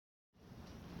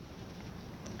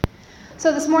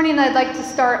So this morning I'd like to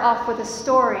start off with a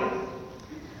story.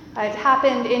 It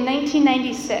happened in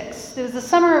 1996. It was the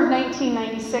summer of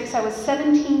 1996. I was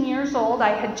 17 years old. I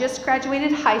had just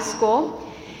graduated high school,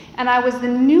 and I was the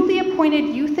newly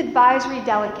appointed Youth Advisory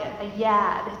Delegate, a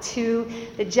YAD, to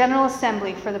the General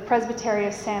Assembly for the Presbytery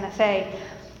of Santa Fe.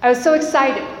 I was so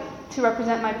excited to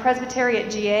represent my presbytery at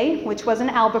GA, which was in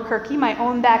Albuquerque, my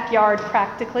own backyard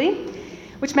practically,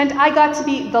 which meant I got to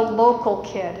be the local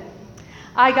kid.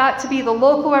 I got to be the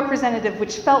local representative,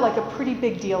 which felt like a pretty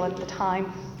big deal at the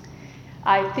time.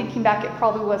 Thinking back, it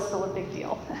probably was still a big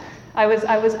deal. I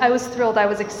was thrilled. I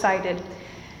was excited.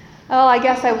 Well, I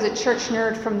guess I was a church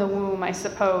nerd from the womb, I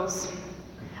suppose.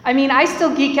 I mean, I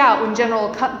still geek out when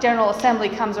General Assembly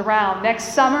comes around.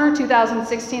 Next summer,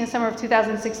 the summer of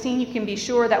 2016, you can be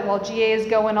sure that while GA is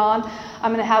going on,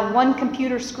 I'm going to have one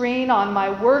computer screen on my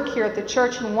work here at the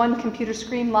church and one computer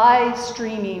screen live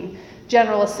streaming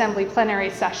General Assembly plenary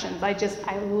sessions.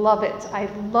 I love it. I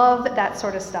love that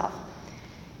sort of stuff.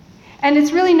 And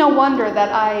it's really no wonder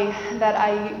that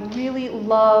I really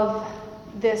love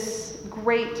this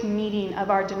great meeting of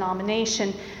our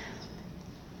denomination,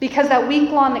 because that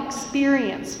week-long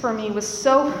experience for me was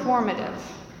so formative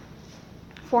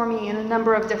for me in a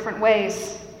number of different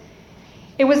ways.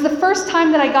 It was the first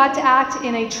time that I got to act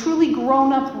in a truly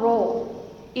grown-up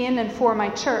role in and for my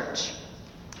church.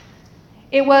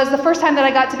 It was the first time that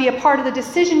I got to be a part of the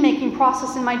decision-making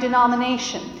process in my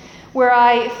denomination, where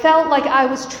I felt like I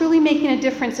was truly making a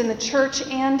difference in the church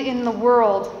and in the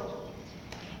world.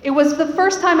 It was the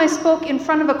first time I spoke in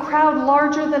front of a crowd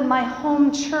larger than my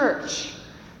home church,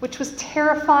 which was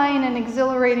terrifying and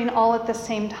exhilarating all at the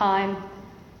same time.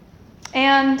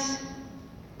 And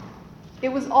it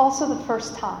was also the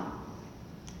first time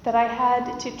that I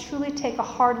had to truly take a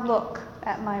hard look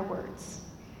at my words.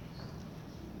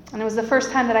 And it was the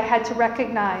first time that I had to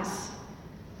recognize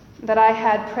that I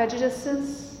had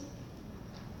prejudices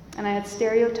and I had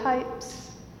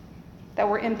stereotypes that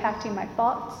were impacting my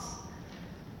thoughts,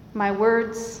 my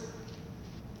words,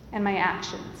 and my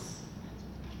actions.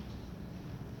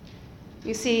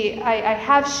 You see, I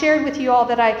have shared with you all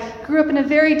that I grew up in a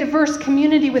very diverse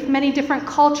community with many different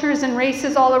cultures and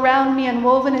races all around me and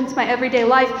woven into my everyday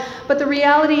life. But the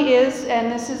reality is,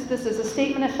 and this is a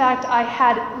statement of fact, I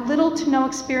had little to no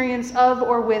experience of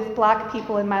or with Black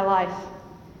people in my life.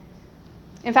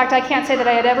 In fact, I can't say that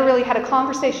I had ever really had a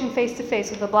conversation face-to-face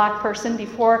with a Black person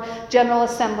before General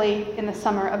Assembly in the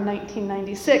summer of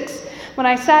 1996, when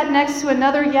I sat next to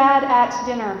another YAD at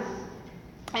dinner.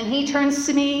 And he turns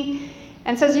to me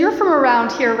and says, "You're from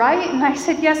around here, right?" And I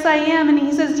said, "Yes, I am." And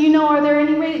he says, "Are there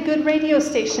any good radio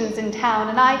stations in town?"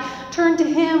 And I turned to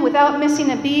him without missing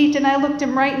a beat, and I looked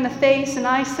him right in the face, and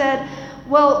I said,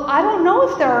 "Well, I don't know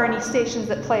if there are any stations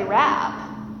that play rap."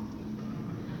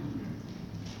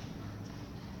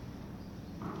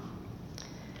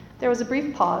 There was a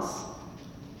brief pause,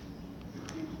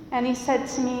 and he said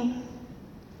to me,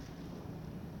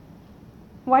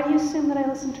 "Why do you assume that I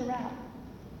listen to rap?"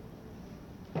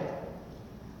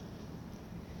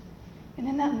 And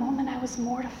in that moment, I was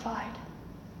mortified.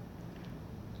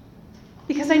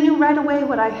 Because I knew right away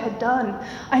what I had done.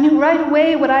 I knew right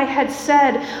away what I had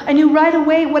said. I knew right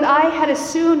away what I had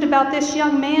assumed about this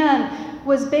young man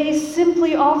was based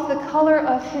simply off the color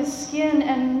of his skin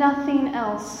and nothing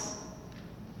else.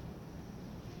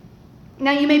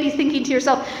 Now, you may be thinking to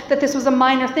yourself that this was a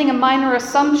minor thing, a minor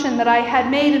assumption that I had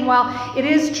made, and while it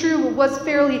is true, it was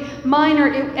fairly minor,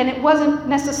 and it wasn't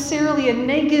necessarily a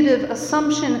negative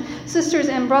assumption. Sisters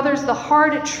and brothers, the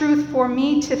hard truth for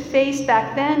me to face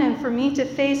back then and for me to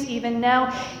face even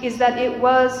now is that it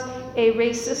was a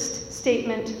racist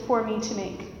statement for me to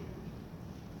make.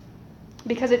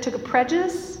 Because it took a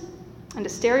prejudice and a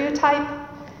stereotype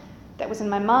that was in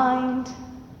my mind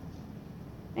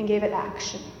and gave it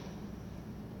action.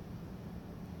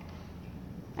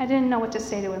 I didn't know what to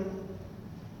say to him.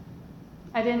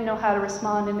 I didn't know how to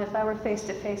respond, and if I were face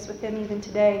to face with him even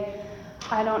today,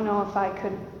 I don't know if I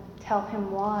could tell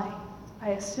him why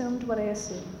I assumed what I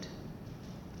assumed.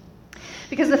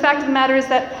 Because the fact of the matter is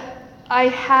that I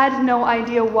had no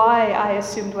idea why I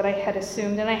assumed what I had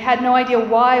assumed, and I had no idea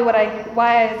why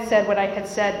I had said what I had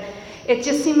said. It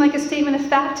just seemed like a statement of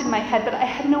fact in my head, but I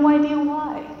had no idea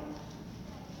why.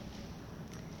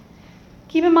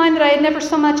 Keep in mind that I had never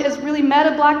so much as really met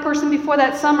a Black person before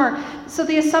that summer, so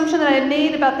the assumption that I had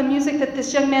made about the music that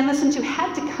this young man listened to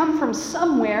had to come from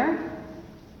somewhere.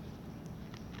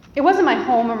 It wasn't my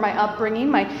home or my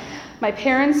upbringing. My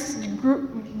parents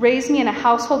raised me in a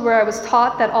household where I was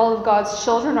taught that all of God's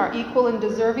children are equal and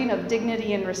deserving of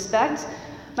dignity and respect.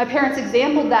 My parents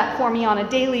exampled that for me on a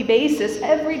daily basis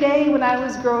every day when I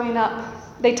was growing up.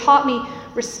 They taught me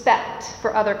respect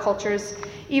for other cultures,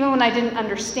 even when I didn't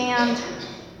understand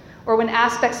or when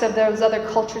aspects of those other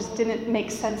cultures didn't make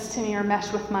sense to me or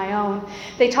mesh with my own.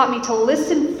 They taught me to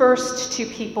listen first to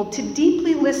people, to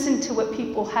deeply listen to what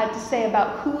people had to say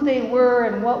about who they were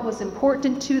and what was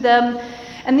important to them.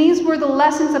 And these were the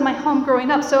lessons of my home growing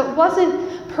up. So it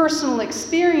wasn't personal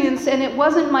experience and it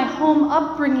wasn't my home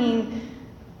upbringing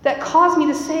that caused me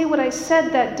to say what I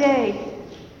said that day,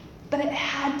 but it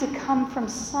had to come from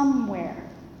somewhere.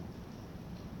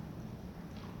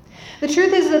 The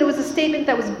truth is that it was a statement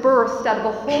that was birthed out of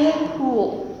a whole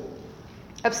pool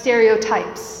of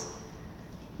stereotypes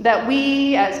that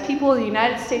we as people in the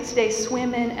United States today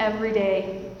swim in every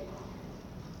day.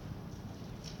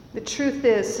 The truth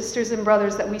is, sisters and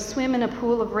brothers, that we swim in a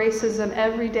pool of racism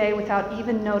every day without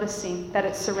even noticing that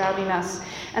it's surrounding us.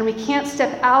 And we can't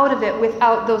step out of it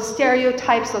without those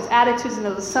stereotypes, those attitudes, and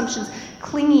those assumptions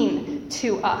clinging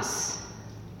to us.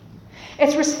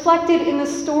 It's reflected in the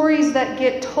stories that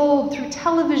get told through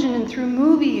television and through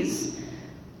movies.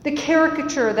 The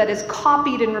caricature that is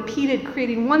copied and repeated,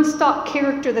 creating one stock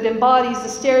character that embodies the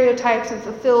stereotypes and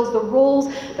fulfills the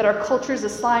roles that our culture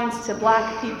assigns to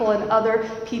Black people and other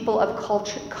people of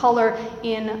color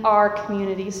in our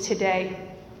communities today.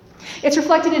 It's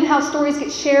reflected in how stories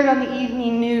get shared on the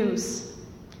evening news.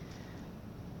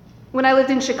 When I lived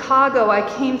in Chicago, I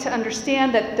came to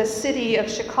understand that the city of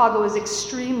Chicago is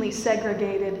extremely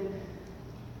segregated.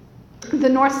 The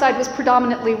north side was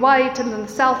predominantly white, and then the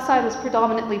south side was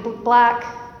predominantly Black.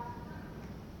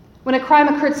 When a crime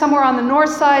occurred somewhere on the north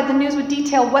side, the news would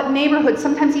detail what neighborhood,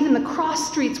 sometimes even the cross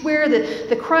streets where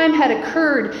the crime had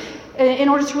occurred, in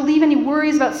order to relieve any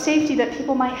worries about safety that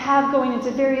people might have going into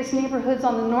various neighborhoods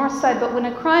on the north side. But when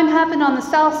a crime happened on the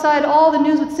south side, all the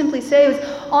news would simply say was,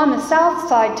 on the south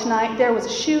side tonight there was a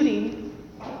shooting,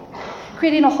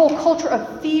 creating a whole culture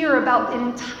of fear about an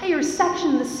entire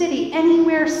section of the city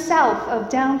anywhere south of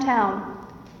downtown.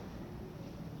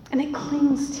 And it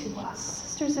clings to us.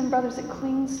 Sisters and brothers, it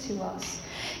clings to us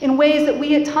in ways that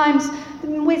we at times,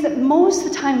 in ways that most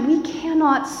of the time we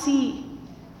cannot see.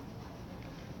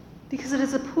 Because it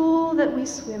is a pool that we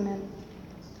swim in.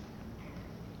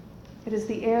 It is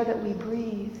the air that we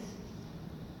breathe.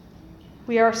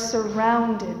 We are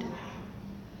surrounded,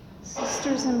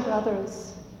 sisters and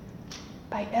brothers,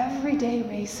 by everyday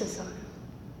racism.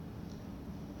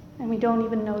 And we don't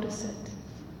even notice it.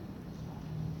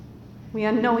 We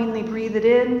unknowingly breathe it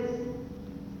in,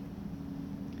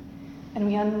 and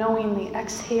we unknowingly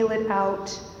exhale it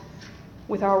out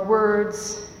with our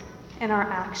words and our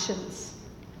actions.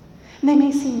 And they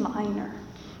may seem minor,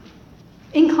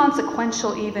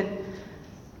 inconsequential even,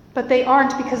 but they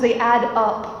aren't, because they add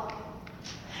up.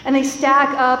 And they stack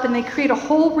up and they create a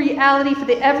whole reality for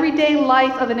the everyday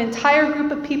life of an entire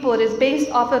group of people. It is based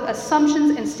off of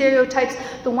assumptions and stereotypes,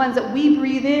 the ones that we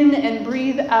breathe in and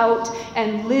breathe out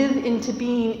and live into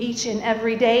being each and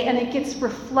every day. And it gets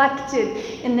reflected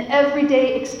in the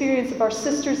everyday experience of our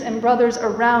sisters and brothers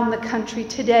around the country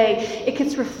today. It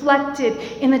gets reflected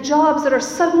in the jobs that are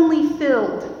suddenly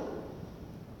filled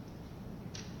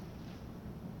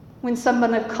when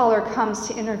someone of color comes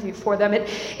to interview for them.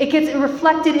 It gets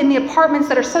reflected in the apartments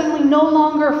that are suddenly no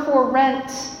longer for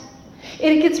rent.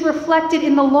 It gets reflected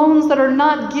in the loans that are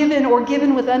not given or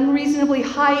given with unreasonably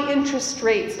high interest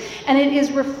rates. And it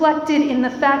is reflected in the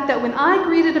fact that when I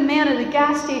greeted a man at a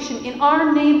gas station in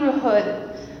our neighborhood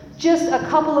just a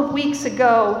couple of weeks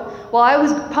ago, while I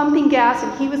was pumping gas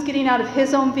and he was getting out of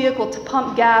his own vehicle to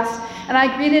pump gas, and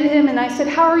I greeted him and I said,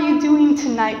 "How are you doing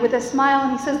tonight?" with a smile,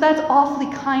 and he says, "That's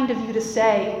awfully kind of you to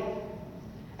say."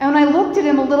 And when I looked at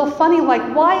him a little funny, like,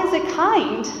 why is it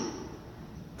kind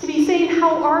to be saying,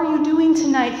 "How are you doing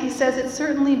tonight?" He says, "It's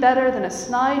certainly better than a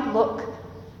snide look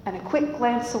and a quick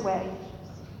glance away,"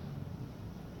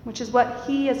 which is what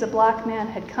he as a Black man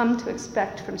had come to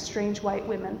expect from strange white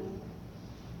women.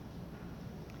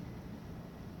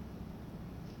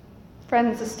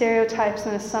 Friends, the stereotypes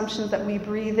and assumptions that we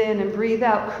breathe in and breathe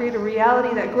out create a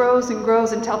reality that grows and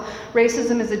grows until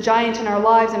racism is a giant in our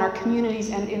lives, in our communities,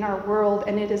 and in our world.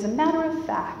 And it is a matter of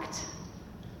fact.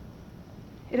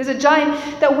 It is a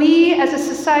giant that we as a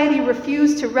society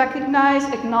refuse to recognize,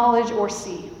 acknowledge, or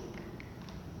see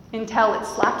until it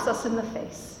slaps us in the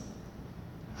face.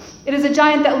 It is a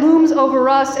giant that looms over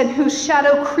us and whose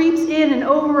shadow creeps in and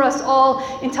over us all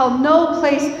until no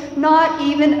place, not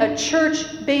even a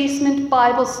church basement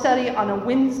Bible study on a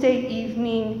Wednesday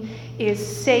evening, is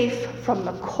safe from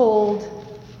the cold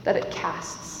that it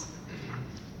casts.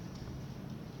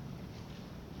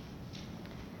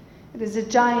 It is a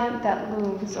giant that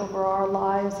looms over our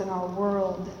lives and our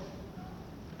world.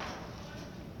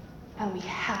 And we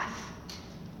have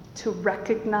to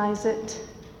recognize it.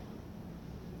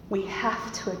 We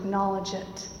have to acknowledge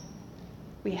it.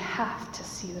 We have to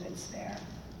see that it's there.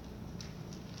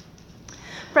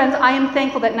 Friends, I am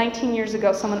thankful that 19 years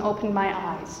ago someone opened my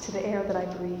eyes to the air that I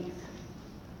breathe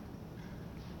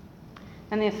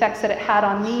and the effects that it had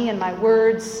on me and my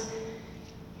words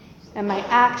and my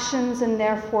actions and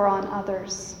therefore on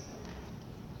others.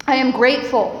 I am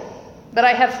grateful that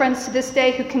I have friends to this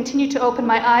day who continue to open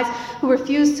my eyes, who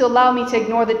refuse to allow me to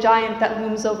ignore the giant that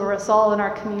looms over us all in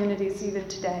our communities even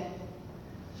today.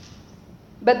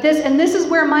 But this is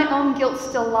where my own guilt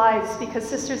still lies, because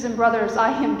sisters and brothers,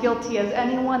 I am guilty as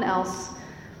anyone else.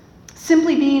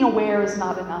 Simply being aware is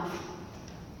not enough.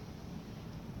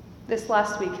 This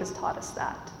last week has taught us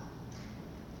that.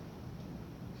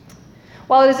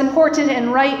 While it is important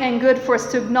and right and good for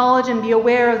us to acknowledge and be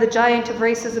aware of the giant of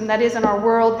racism that is in our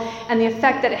world and the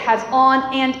effect that it has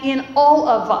on and in all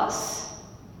of us,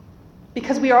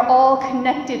 because we are all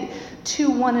connected to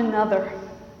one another,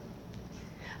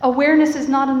 awareness is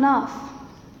not enough.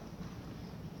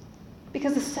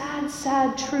 Because the sad,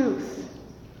 sad truth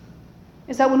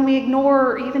is that when we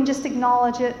ignore or even just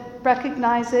acknowledge it,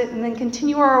 recognize it, and then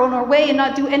continue on our way and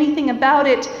not do anything about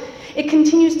it, it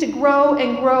continues to grow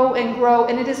and grow and grow,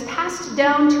 and it is passed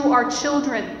down to our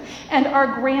children and our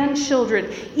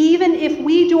grandchildren. Even if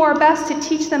we do our best to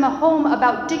teach them at home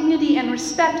about dignity and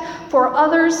respect for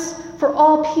others, for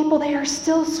all people, they are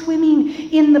still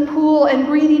swimming in the pool and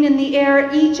breathing in the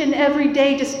air each and every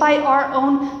day despite our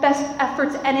own best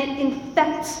efforts, and it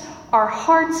infects our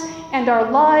hearts and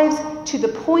our lives to the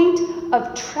point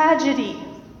of tragedy.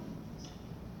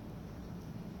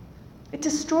 It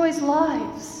destroys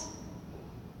lives.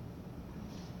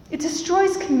 It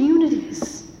destroys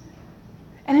communities.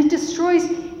 And it destroys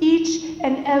each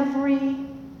and every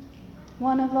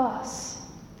one of us.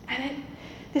 And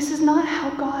this is not how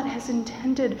God has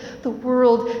intended the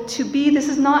world to be. This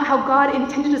is not how God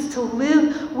intended us to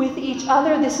live with each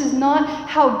other. This is not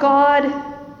how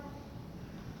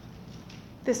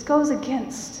this goes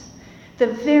against the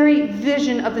very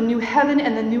vision of the new heaven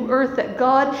and the new earth that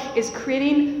God is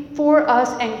creating for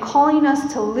us and calling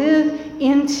us to live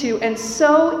into. And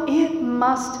so it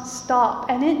must stop.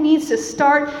 And it needs to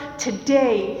start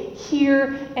today,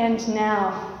 here and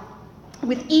now,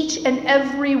 with each and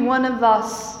every one of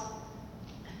us.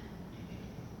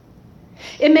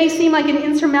 It may seem like an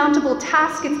insurmountable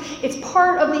task. It's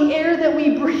part of the air that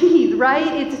we breathe,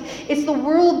 right? It's the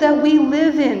world that we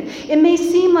live in. It may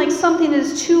seem like something that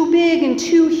is too big and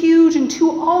too huge and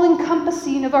too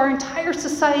all-encompassing of our entire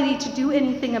society to do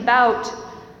anything about.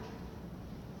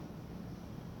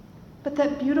 But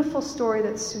that beautiful story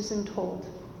that Susan told,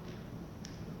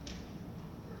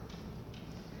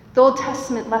 the Old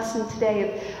Testament lesson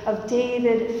today of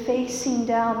David facing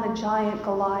down the giant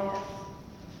Goliath.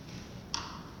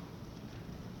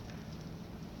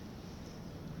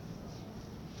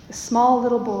 A small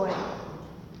little boy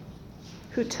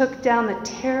who took down the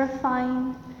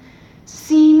terrifying,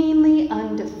 seemingly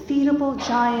undefeatable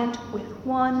giant with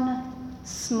one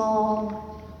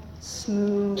small,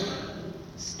 smooth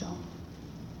stone.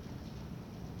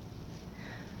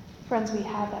 Friends, we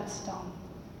have that stone.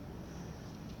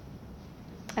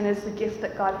 And it's the gift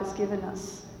that God has given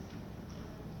us.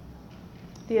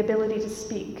 The ability to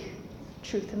speak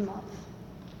truth and love.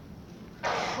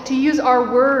 To use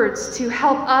our words to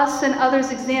help us and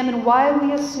others examine why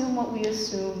we assume what we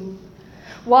assume,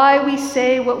 why we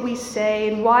say what we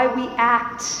say, and why we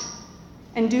act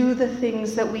and do the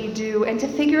things that we do, and to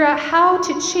figure out how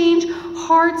to change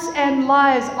hearts and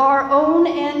lives, our own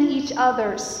and each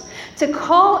other's, to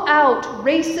call out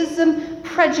racism,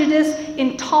 prejudice,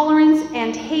 intolerance,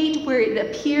 and hate where it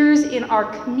appears in our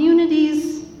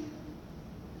communities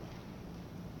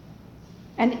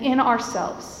and in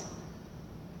ourselves.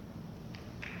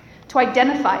 To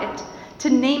identify it, to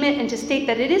name it, and to state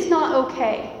that it is not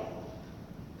okay.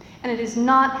 And it is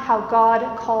not how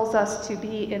God calls us to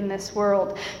be in this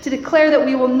world. To declare that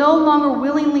we will no longer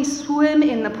willingly swim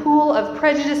in the pool of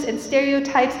prejudice and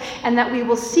stereotypes, and that we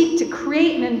will seek to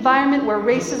create an environment where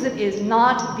racism is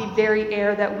not the very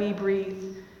air that we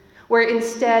breathe, where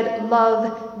instead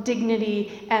love,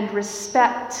 dignity, and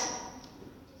respect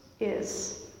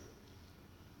is.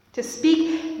 To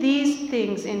speak these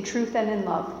things in truth and in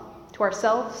love. To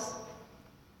ourselves,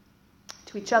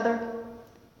 to each other,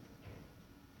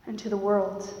 and to the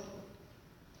world.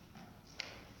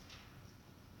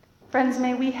 Friends,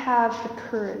 may we have the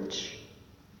courage.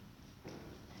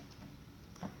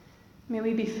 May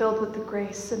we be filled with the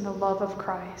grace and the love of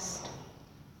Christ.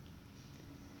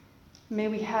 May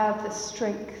we have the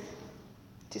strength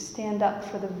to stand up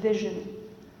for the vision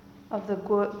of the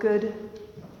good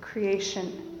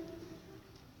creation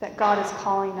that God is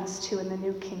calling us to in the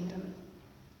new kingdom,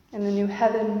 in the new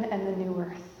heaven and the new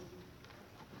earth.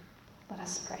 Let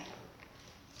us pray.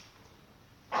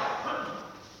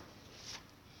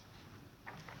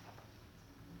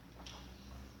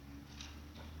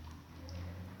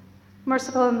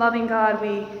 Merciful and loving God,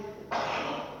 we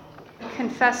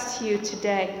confess to you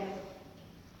today.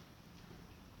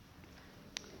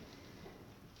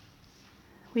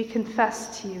 We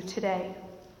confess to you today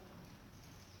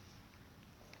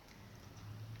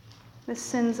the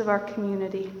sins of our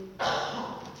community,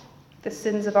 the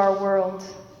sins of our world,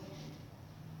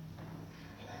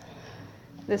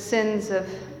 the sins of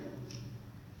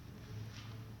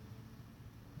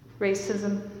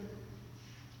racism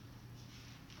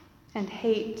and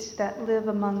hate that live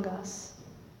among us.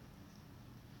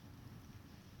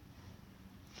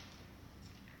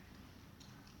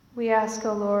 We ask,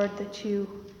 O Lord, that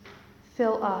you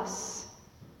fill us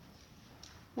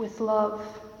with love,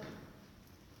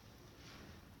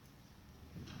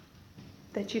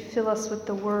 that you fill us with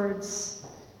the words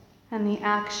and the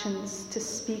actions to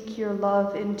speak your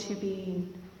love into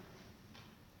being,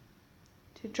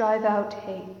 to drive out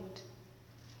hate,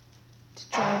 to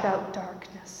drive out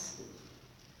darkness,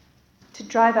 to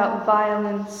drive out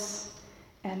violence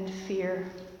and fear.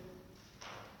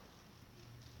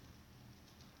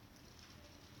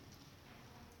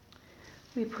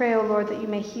 We pray, O Lord, that you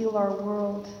may heal our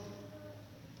world,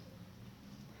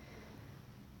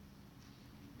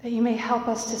 that you may help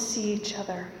us to see each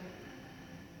other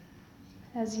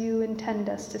as you intend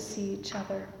us to see each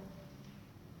other,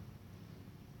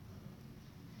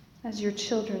 as your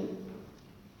children,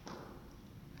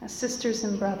 as sisters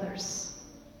and brothers,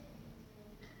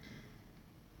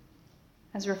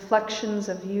 as reflections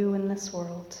of you in this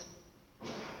world.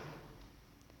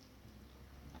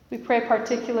 We pray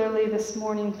particularly this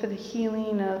morning for the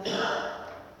healing of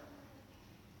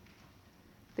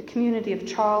the community of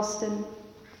Charleston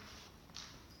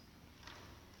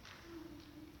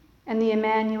and the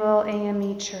Emmanuel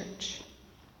AME Church.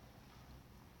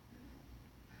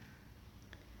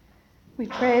 We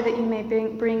pray that you may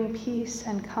bring peace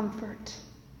and comfort,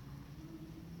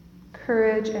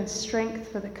 courage and strength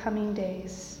for the coming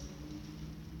days,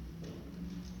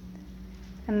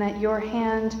 and that your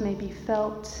hand may be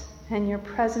felt and your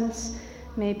presence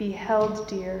may be held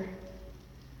dear.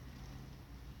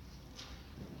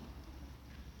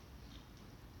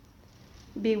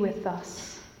 Be with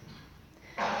us.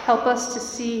 Help us to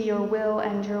see your will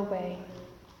and your way.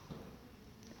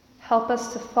 Help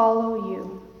us to follow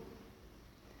you.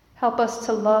 Help us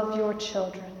to love your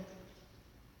children.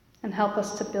 And help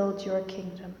us to build your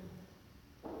kingdom.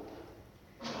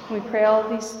 We pray all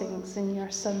these things in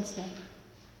your Son's name.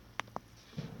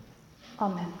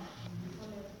 Amen.